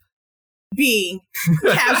stop being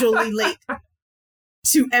casually late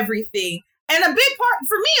to everything. And a big part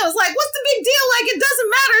for me, I was like, what's the big deal? Like, it doesn't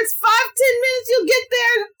matter. It's 5-10 minutes. You'll get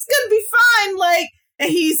there. It's going to be fine. Like, and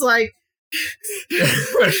he's like,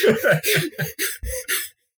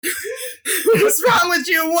 what's wrong with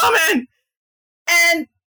you, woman? And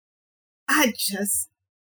I didn't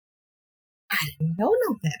know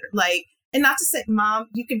no better. Like, and not to say, Mom,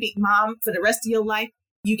 you can be mom for the rest of your life.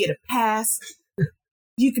 You get a pass.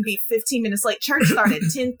 You could be 15 minutes late. Church started at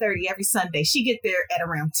 10:30 every Sunday. She get there at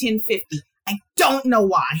around 10:50. I don't know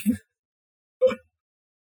why.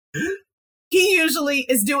 He usually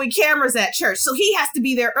is doing cameras at church, so he has to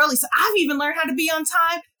be there early. So I've even learned how to be on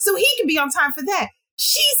time, so he can be on time for that.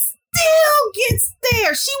 She still gets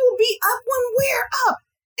there. She will be up when we're up.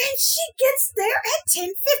 And she gets there at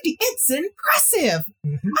 10:50. It's impressive.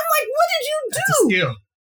 Mm-hmm. I'm like, what did you do? That's a skill.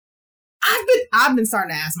 I've been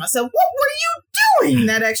starting to ask myself, what were you doing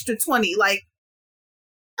that extra 20? Like,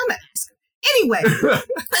 I'm gonna ask her. Anyway,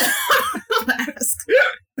 I'm gonna ask.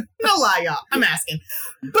 No lie, y'all. I'm asking.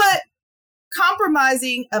 But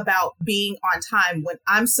compromising about being on time when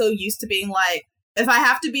I'm so used to being like, if I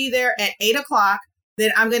have to be there at 8:00,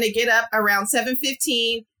 then I'm gonna get up around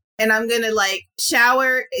 7:15 and I'm gonna like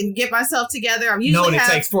shower and get myself together. I'm usually it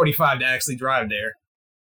takes 45 to actually drive there.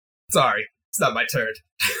 Sorry, it's not my turn.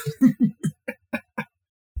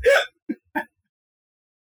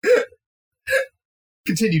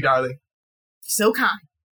 Continue, darling. So kind.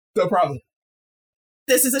 No problem.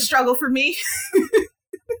 This is a struggle for me.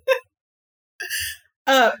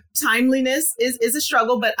 Timeliness is a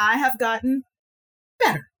struggle, but I have gotten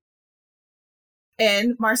better.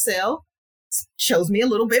 And Marcel shows me a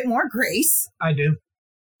little bit more grace. I do.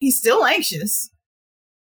 He's still anxious.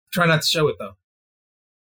 Try not to show it, though.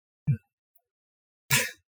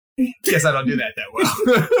 Guess I don't do that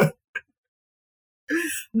well.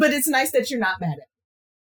 But it's nice that you're not mad at me.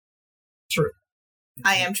 True.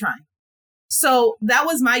 I am trying. So that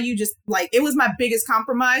was it was my biggest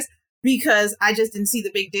compromise because I just didn't see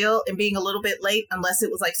the big deal in being a little bit late unless it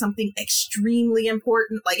was like something extremely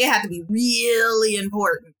important. Like it had to be really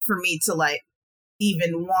important for me to like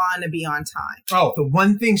even want to be on time. Oh, the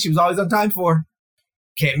one thing she was always on time for.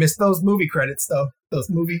 Can't miss those movie credits though. Those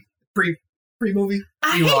movie pre-movie.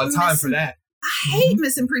 You were on time for that. I hate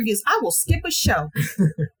missing previews. I will skip a show.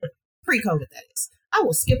 Pre-COVID, that is. I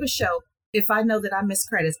will skip a show if I know that I missed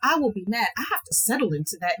credits. I will be mad. I have to settle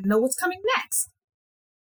into that and know what's coming next.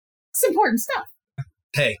 It's important stuff.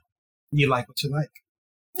 Hey, you like what you like.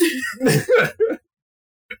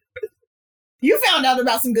 You found out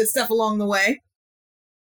about some good stuff along the way.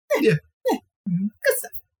 Yeah. Good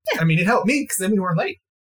stuff. I mean, it helped me because then we weren't late.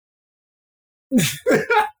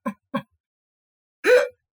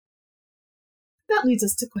 That leads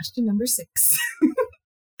us to question number 6.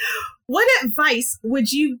 What advice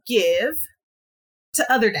would you give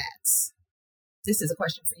to other dads? This is a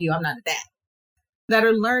question for you. I'm not a dad. That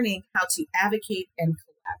are learning how to advocate and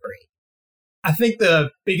collaborate. I think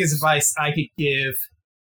the biggest advice I could give,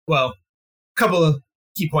 well, a couple of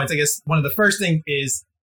key points. I guess one of the first thing is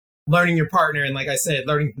learning your partner, and like I said,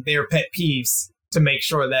 learning their pet peeves to make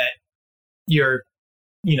sure that you're,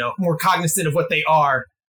 more cognizant of what they are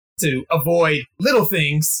to avoid little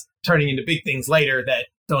things turning into big things later that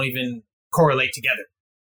don't even correlate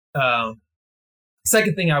together.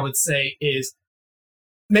 Second thing I would say is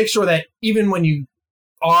make sure that even when you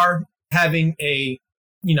are having a,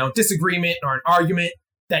 disagreement or an argument,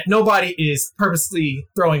 that nobody is purposely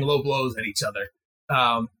throwing low blows at each other.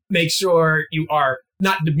 Make sure you are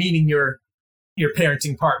not demeaning your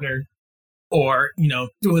parenting partner or,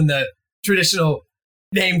 doing the traditional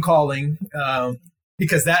name calling,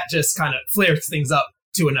 because that just kind of flares things up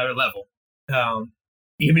to another level.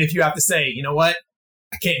 Even if you have to say, you know what,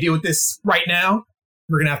 I can't deal with this right now.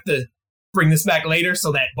 We're going to have to bring this back later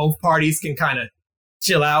so that both parties can kind of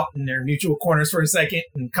chill out in their mutual corners for a second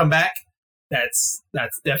and come back. That's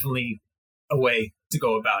definitely a way to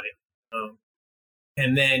go about it.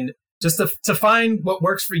 And then just to find what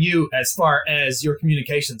works for you as far as your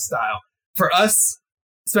communication style. For us,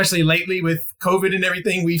 especially lately with COVID and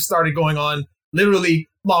everything, we've started going on literally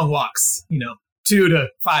long walks, 2 to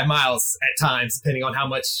 5 miles at times, depending on how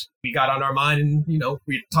much we got on our mind. And,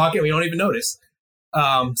 we're talking, we don't even notice.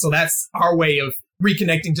 So that's our way of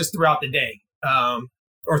reconnecting just throughout the day,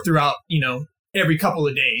 or throughout, every couple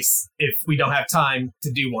of days if we don't have time to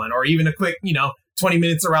do one, or even a quick, 20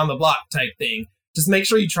 minutes around the block type thing. Just make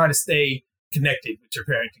sure you try to stay connected with your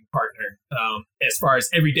parenting partner as far as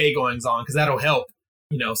everyday goings on, because that'll help,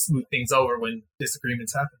 smooth things over when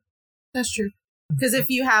disagreements happen. That's true. Because if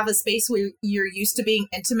you have a space where you're used to being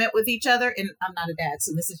intimate with each other, and I'm not a dad,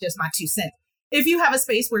 so this is just my 2 cents. If you have a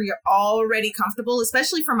space where you're already comfortable,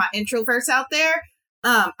 especially for my introverts out there,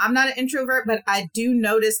 I'm not an introvert, but I do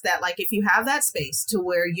notice that, like, if you have that space to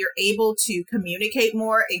where you're able to communicate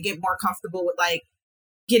more and get more comfortable with, like,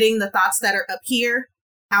 getting the thoughts that are up here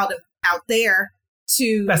out there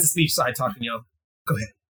to... That's the speech side talking, Go ahead.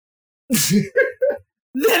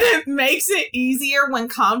 Then it makes it easier when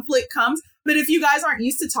conflict comes. But if you guys aren't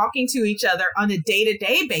used to talking to each other on a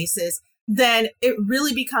day-to-day basis, then it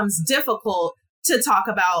really becomes difficult to talk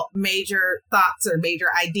about major thoughts or major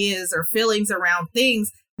ideas or feelings around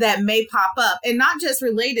things that may pop up, and not just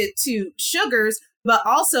related to sugars, but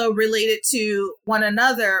also related to one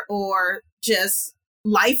another or just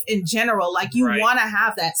life in general. Like, you want to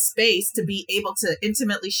have that space to be able to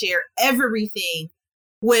intimately share everything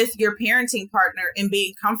with your parenting partner and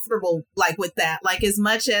being comfortable, like, with that. Like, as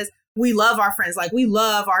much as we love our friends, like, we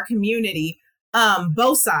love our community,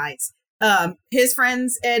 both sides, his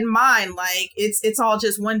friends and mine, like, it's all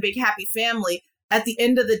just one big happy family. At the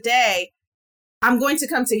end of the day, I'm going to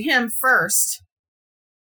come to him first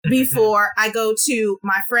before I go to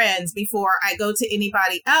my friends, before I go to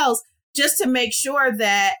anybody else, just to make sure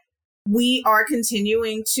that we are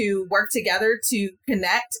continuing to work together to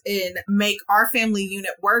connect and make our family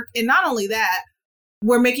unit work. And not only that,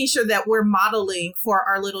 we're making sure that we're modeling for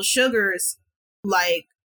our little sugars, like,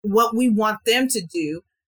 what we want them to do,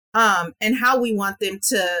 and how we want them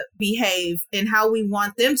to behave, and how we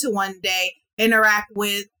want them to one day interact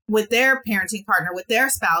with their parenting partner, with their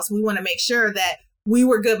spouse. We want to make sure that we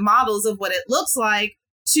were good models of what it looks like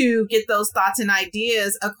to get those thoughts and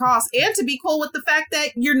ideas across, and to be cool with the fact that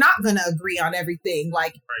you're not going to agree on everything.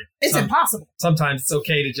 Like, it's impossible. Sometimes it's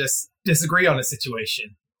okay to just disagree on a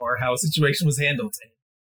situation or how a situation was handled.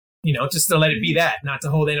 Just to let it be that, not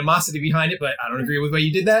to hold animosity behind it. But I don't agree with the way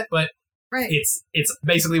you did that. But it's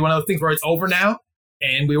basically one of those things where it's over now,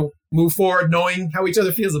 and we'll move forward knowing how each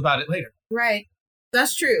other feels about it later. Right.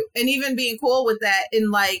 That's true. And even being cool with that,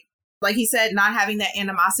 and like he said, not having that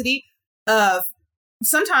animosity of,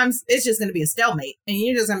 sometimes it's just going to be a stalemate, and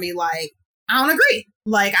you're just going to be like, I don't agree.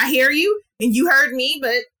 Like, I hear you and you heard me,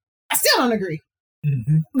 but I still don't agree.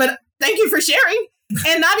 Mm-hmm. But thank you for sharing.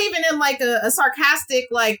 And not even in like a sarcastic,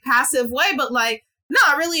 like, passive way, but like, no,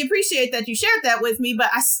 I really appreciate that you shared that with me, but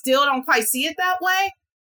I still don't quite see it that way.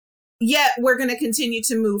 Yet we're going to continue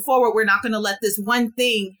to move forward. We're not going to let this one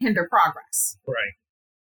thing hinder progress. Right.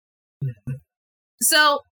 Mm-hmm.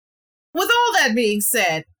 So with all that being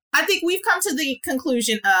said, I think we've come to the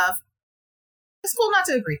conclusion of, it's cool not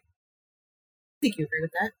to agree. I think you agree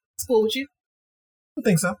with that. It's cool with you. I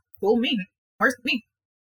think so. Cool, me. Works for me.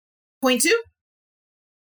 Point 2,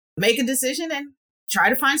 make a decision and try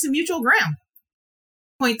to find some mutual ground.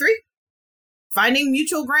 Point 3, finding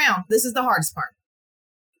mutual ground. This is the hardest part.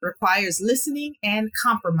 Requires listening and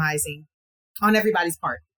compromising on everybody's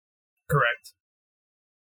part. Correct.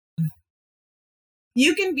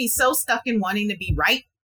 You can be so stuck in wanting to be right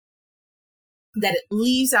that it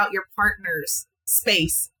leaves out your partner's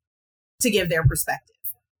space to give their perspective.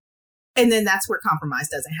 And then that's where compromise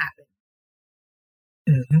doesn't happen.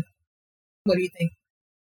 Mm-hmm. What do you think?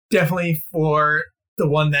 Definitely for the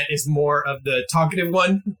one that is more of the talkative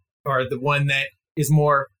one, or the one that is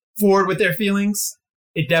more forward with their feelings,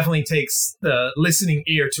 it definitely takes the listening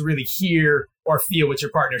ear to really hear or feel what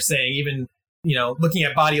your partner's saying. Even, looking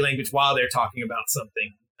at body language while they're talking about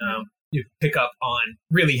something, you pick up on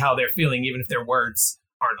really how they're feeling, even if their words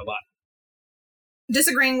aren't a lot.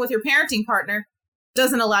 Disagreeing with your parenting partner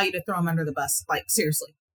doesn't allow you to throw them under the bus. Like,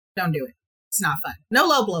 seriously, don't do it. It's not fun. No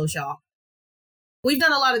low blows, y'all. We've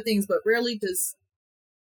done a lot of things, but rarely does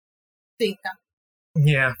think.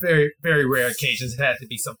 Yeah, very, very rare occasions. It had to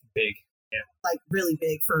be something big. Yeah. Like really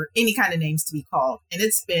big for any kind of names to be called. And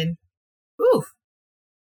it's been,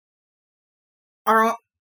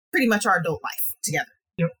 pretty much our adult life together.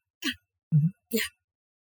 Yep. Mm-hmm. Yeah.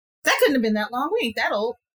 That couldn't have been that long. We ain't that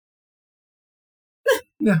old.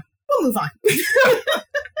 Yeah. We'll move on.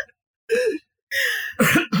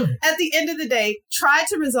 At the end of the day, try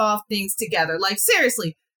to resolve things together. Like,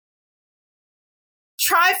 seriously,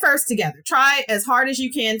 try first together. Try as hard as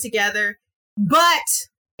you can together. But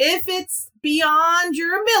if it's beyond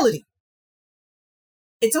your ability,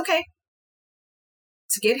 it's okay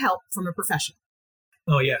to get help from a professional.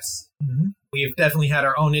 Oh, yes. Mm-hmm. We've definitely had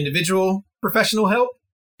our own individual professional help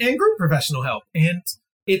and group professional help. And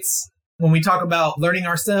it's when we talk about learning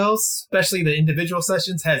ourselves, especially the individual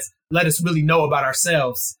sessions, has let us really know about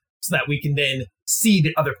ourselves so that we can then see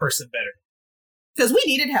the other person better. Because we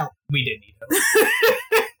needed help. We did need help.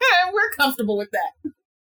 And we're comfortable with that.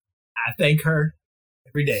 I thank her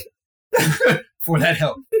every day for that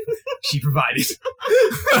help she provided.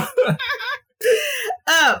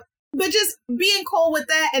 But just being cool with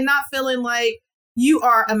that and not feeling like you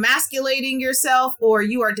are emasculating yourself or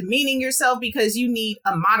you are demeaning yourself because you need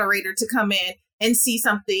a moderator to come in and see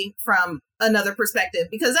something from another perspective.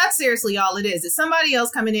 Because that's seriously all it is. It's somebody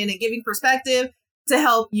else coming in and giving perspective to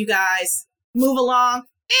help you guys move along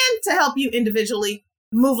and to help you individually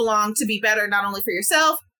move along to be better, not only for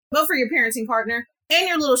yourself, but for your parenting partner and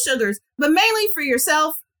your little sugars, but mainly for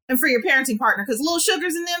yourself and for your parenting partner, because little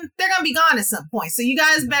sugars in them, they're going to be gone at some point. So you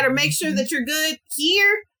guys better make sure that you're good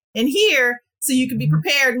here and here so you can be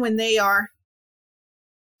prepared when they are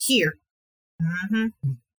here.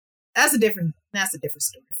 Mm-hmm. That's a different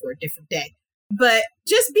story for a different day. But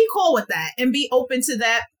just be cool with that and be open to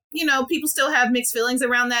that. People still have mixed feelings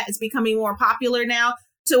around that. It's becoming more popular now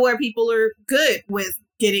to where people are good with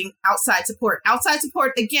getting outside support. Outside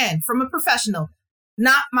support, again, from a professional,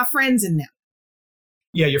 not my friends in them.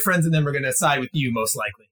 Yeah, your friends and them are going to side with you most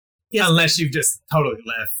likely. Yes. Unless you've just totally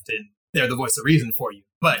left and they're the voice of reason for you.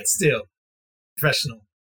 But still, professional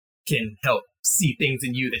can help see things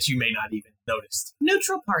in you that you may not even notice.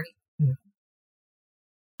 Neutral party. Mm-hmm.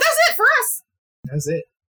 That's it for us. That's it.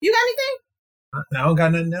 You got anything? I don't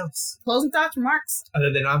got nothing else. Closing thoughts, remarks?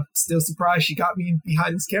 Other than I'm still surprised she got me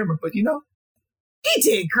behind this camera, but He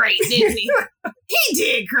did great, didn't he? He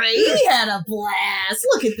did great. He had a blast.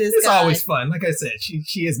 Look at this It's guy. always fun. Like I said,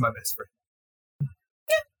 she is my best friend.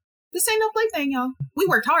 Yeah. This ain't no plaything, y'all. We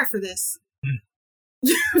worked hard for this.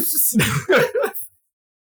 Jeez.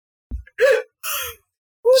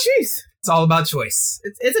 It's all about choice.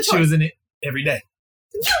 It's a choice. Choosing it every day.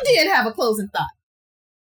 You did have a closing thought.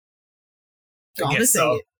 I guess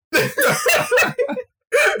so.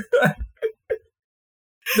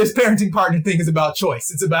 This parenting partner thing is about choice.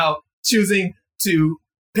 It's about choosing to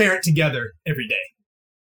parent together every day.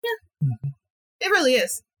 Yeah. Mm-hmm. It really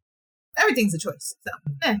is. Everything's a choice. So,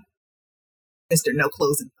 Mr. No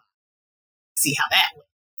Closing Thought. See how that went.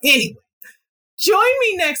 Anyway, join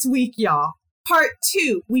me next week, y'all. Part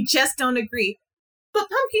 2. We just don't agree. But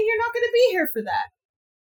Pumpkin, you're not going to be here for that.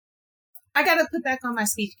 I got to put back on my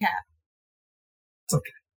speech cap. It's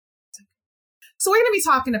okay. So we're going to be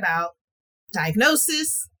talking about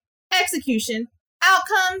diagnosis, execution,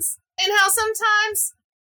 outcomes, and how sometimes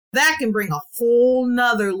that can bring a whole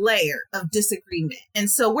nother layer of disagreement. And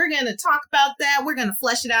so we're going to talk about that. We're going to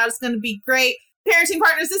flesh it out. It's going to be great. Parenting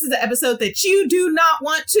Partners, this is the episode that you do not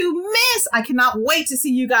want to miss. I cannot wait to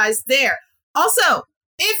see you guys there. Also,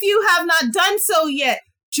 if you have not done so yet,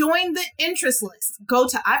 join the interest list. Go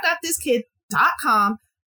to I'veGotThisKid.com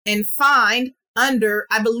and find under,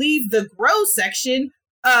 I believe, the Grow section.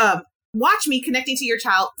 Watch me connecting to your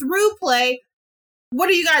child through play. What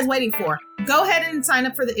are you guys waiting for? Go ahead and sign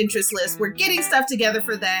up for the interest list. We're getting stuff together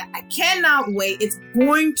for that. I cannot wait. It's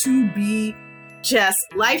going to be just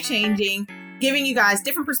life-changing, giving you guys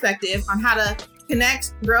different perspective on how to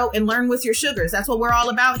connect, grow, and learn with your sugars. That's what we're all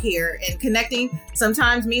about here. And connecting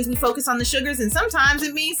sometimes means we focus on the sugars, and sometimes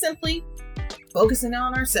it means simply focusing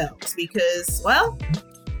on ourselves because, well,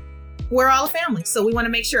 we're all a family. So we want to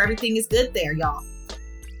make sure everything is good there, y'all.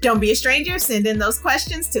 Don't be a stranger. Send in those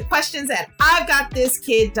questions to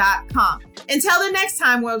questions@I'veGotThisKid.com. Until the next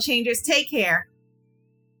time, World Changers, take care.